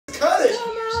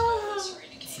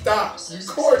Stop. You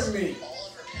courting me.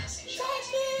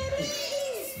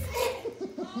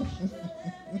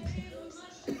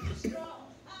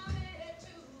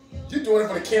 You doing it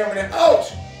for the camera now.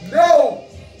 Ouch! No!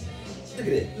 Look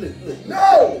at it. Look.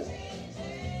 No!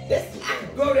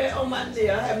 Go there on my knee.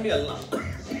 I have me a lump.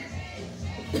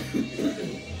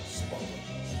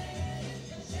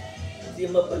 See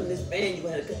him up in this band, you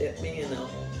had to cut that band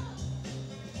off.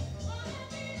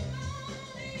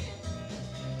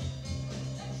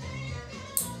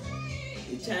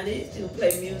 The Chinese still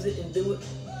play music and do it.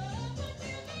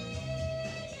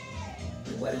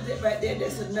 What is that right there?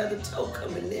 That's another toe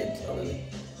coming in, totally.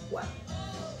 What?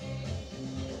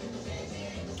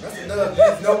 That's enough.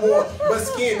 There's no more but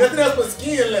skin. Nothing else but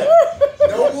skin left.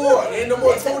 No more. Ain't no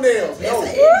more toenails. No.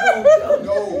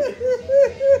 No.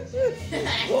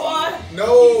 Boy.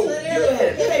 No.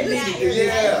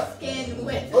 Yeah.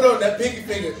 Hold on. That pinky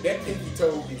finger, that pinky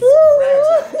toe is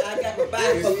fragile. I got my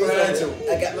bifocals on it.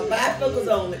 I got my bifocals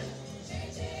on it.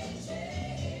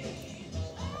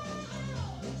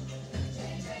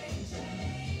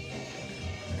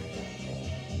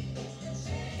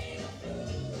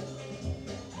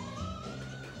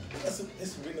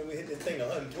 This reason we hit this thing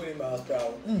 120 miles per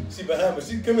hour. She behind me.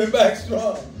 She's coming back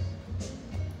strong.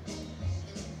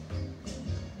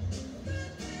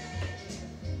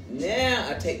 Now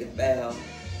I take the foul.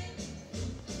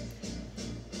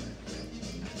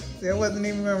 See, I wasn't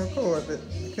even going to record, but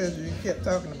because you kept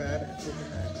talking about it.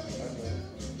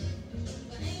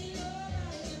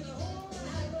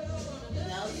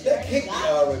 That kicked me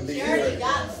already. You already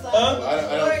got some. I don't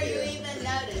Before you care. even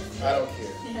noticed. I don't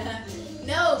care.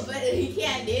 No, but he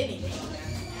can't do anything.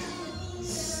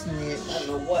 Snitch. I don't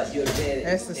know what your daddy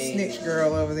That's the is. snitch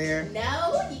girl over there.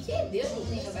 No, he can't do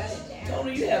anything about it now.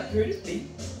 Tony, you have pretty feet.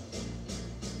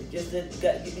 It just that you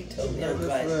got to get these toenails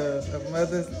right.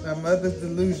 Mother's love, a mother's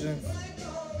delusion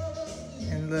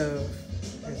and love.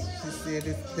 She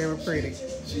said they were pretty.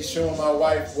 She's showing my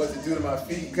wife what to do to my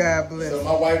feet. God bless. So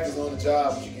my wife is on the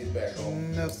job when she gets back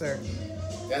home. No, sir.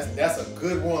 That's a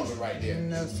good woman right there.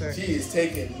 No, sir. She is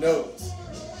taking notes.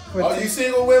 For All you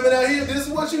single women out here, this is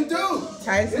what you do.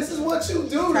 Tyson, This is what you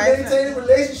do to Tyson, maintain a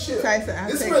relationship. Tyson, I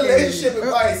This is take care of relationship you.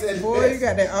 advice at Boy, best. you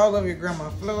got that all over your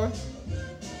grandma's floor.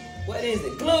 What is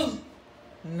it? Glue?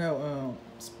 No,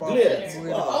 sparkle.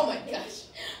 Glitter. Oh my gosh.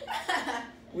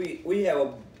 We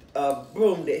have a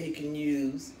broom that he can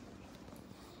use.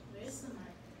 Where's the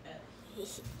mic?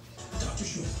 Dr.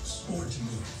 Schultz, Born to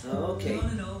Move. Okay. You want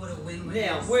to know what a win-win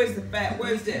Now, is? where's the fat?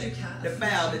 Where's Feed the your cat the a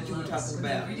foul food that you were she talking loves with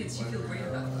about? ingredients you feel great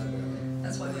about.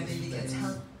 That's why my baby gets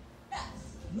healthy.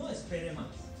 No espere más.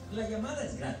 La llamada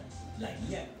es gratis. La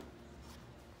guía.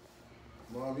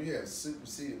 Mom, you have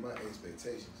superseded my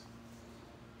expectations.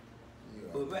 You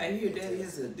are- But right here, that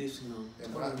is additional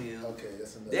And my- toenail. Okay,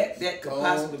 that's enough. That could Don't-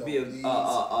 possibly be don't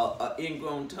a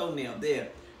ingrown toenail there.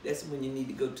 That's when you need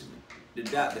to go to the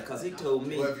doctor because he told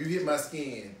me. Well, if you hit my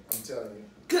skin, I'm telling you.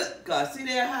 Good God, see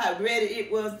there how ready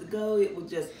it was to go? It was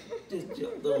just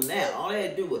go now. All I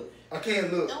had to do was I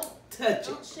can't look. Don't touch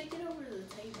it. Don't shake it over the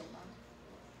table, Mom.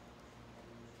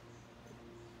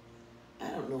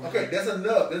 I don't know. Okay, that's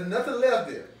enough. There's nothing left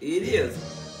there. It is.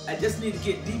 I just need to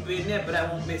get deeper in there, but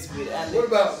I won't mess with it. What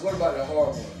about the hard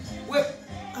ones? What?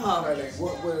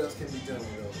 What else can be done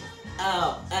with those?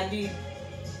 I need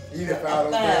You need a to file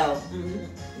those foul. down.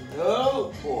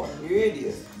 Oh boy, here it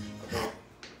is.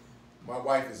 My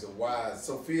wife is a wise.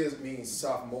 Sophia means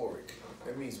sophomoric.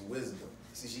 That means wisdom.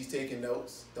 See, she's taking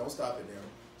notes. Don't stop it now.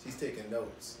 She's taking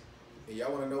notes. And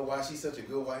y'all want to know why she's such a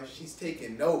good wife? She's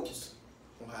taking notes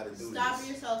on how to do Stop this.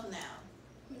 yourself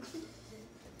now.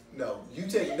 No, you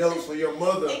take notes from your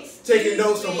mother. Excuse Taking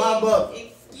notes from my me. mother.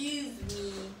 Excuse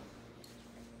me.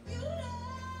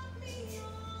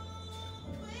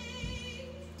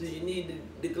 Do you need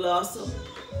the glosser?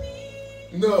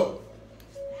 No.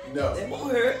 No. That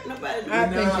won't hurt. Nobody. I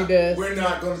think he does. We're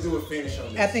not going to do a finish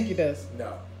on this. I think he does.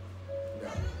 No. No.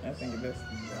 I think he does.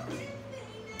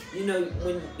 No. You know,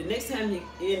 when the next time you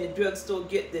in the drugstore,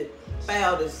 get the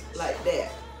foul that's like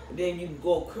that. Then you can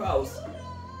go across.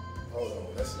 Hold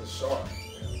on. That's a sharp.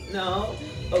 No.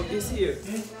 Oh, this here.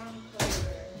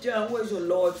 John, where's your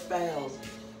large foul?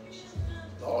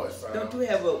 Large foul. Don't you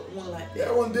have a one like that?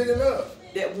 That one big enough.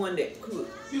 That one that could.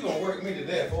 You gonna work me to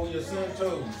death over your son's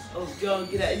toes. Oh, John,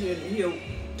 get out here and he'll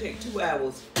take 2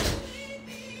 hours.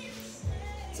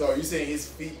 So are you saying his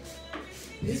feet?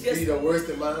 His just- feet are worse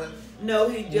than mine? No,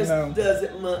 he just No. does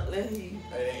it monthly.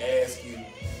 I didn't ask you.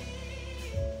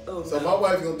 Oh, So no. my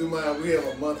wife's gonna do mine. We have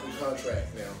a monthly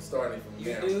contract now, starting from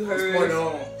You now. do From hers. this point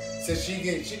on,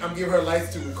 since I'm giving her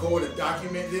license to record and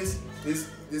document this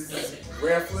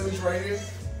rare footage right here.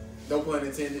 No pun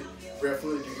intended.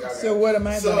 Barefoot, you got. So what am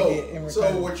I gonna get in return?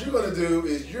 So what you're gonna do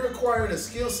is you're acquiring a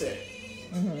skill set,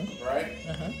 right?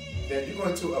 Uh-huh. That you're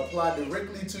going to apply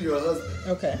directly to your husband.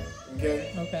 Okay.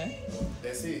 Okay. Okay.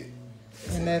 That's it.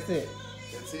 And that's it.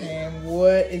 That's it. And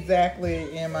what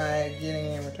exactly am I getting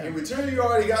in return? In return, you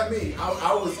already got me.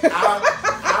 I was.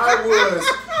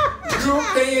 You're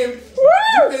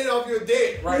paying off your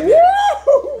debt right now.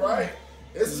 Woo! Right.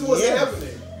 This is what's Yes.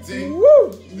 happening. See.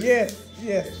 Woo! Yes.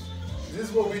 Yes. This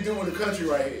is what we do in the country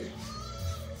right here.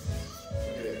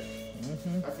 Look at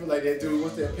that. I feel like that dude,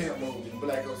 what's that pimp movie?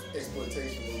 Black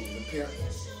exploitation movie. The pimp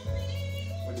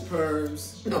with the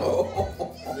perms. No.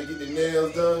 They get the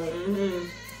nails done.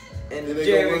 And Then they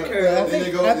Jerry go run. Curl. I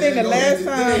think the last Then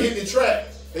time- they hit the track.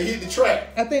 They hit the track.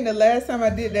 I think the last time I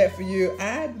did that for you,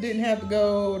 I didn't have to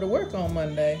go to work on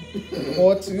Monday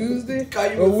or Tuesday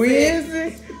Cause you or was sick.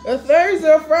 Wednesday or Thursday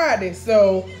or Friday.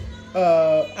 So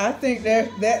I think that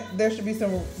there should be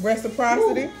some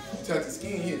reciprocity. Touch the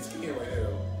skin, hit the skin right there.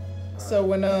 So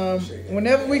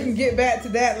whenever we can get back to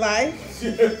that life,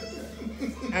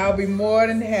 I'll be more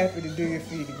than happy to do your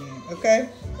feet again. Okay?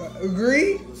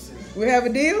 Agree? We have a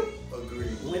deal? Agreed.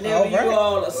 Whenever All right. you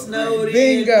all are snowed in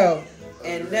Bingo.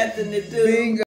 and nothing to do. Bingo.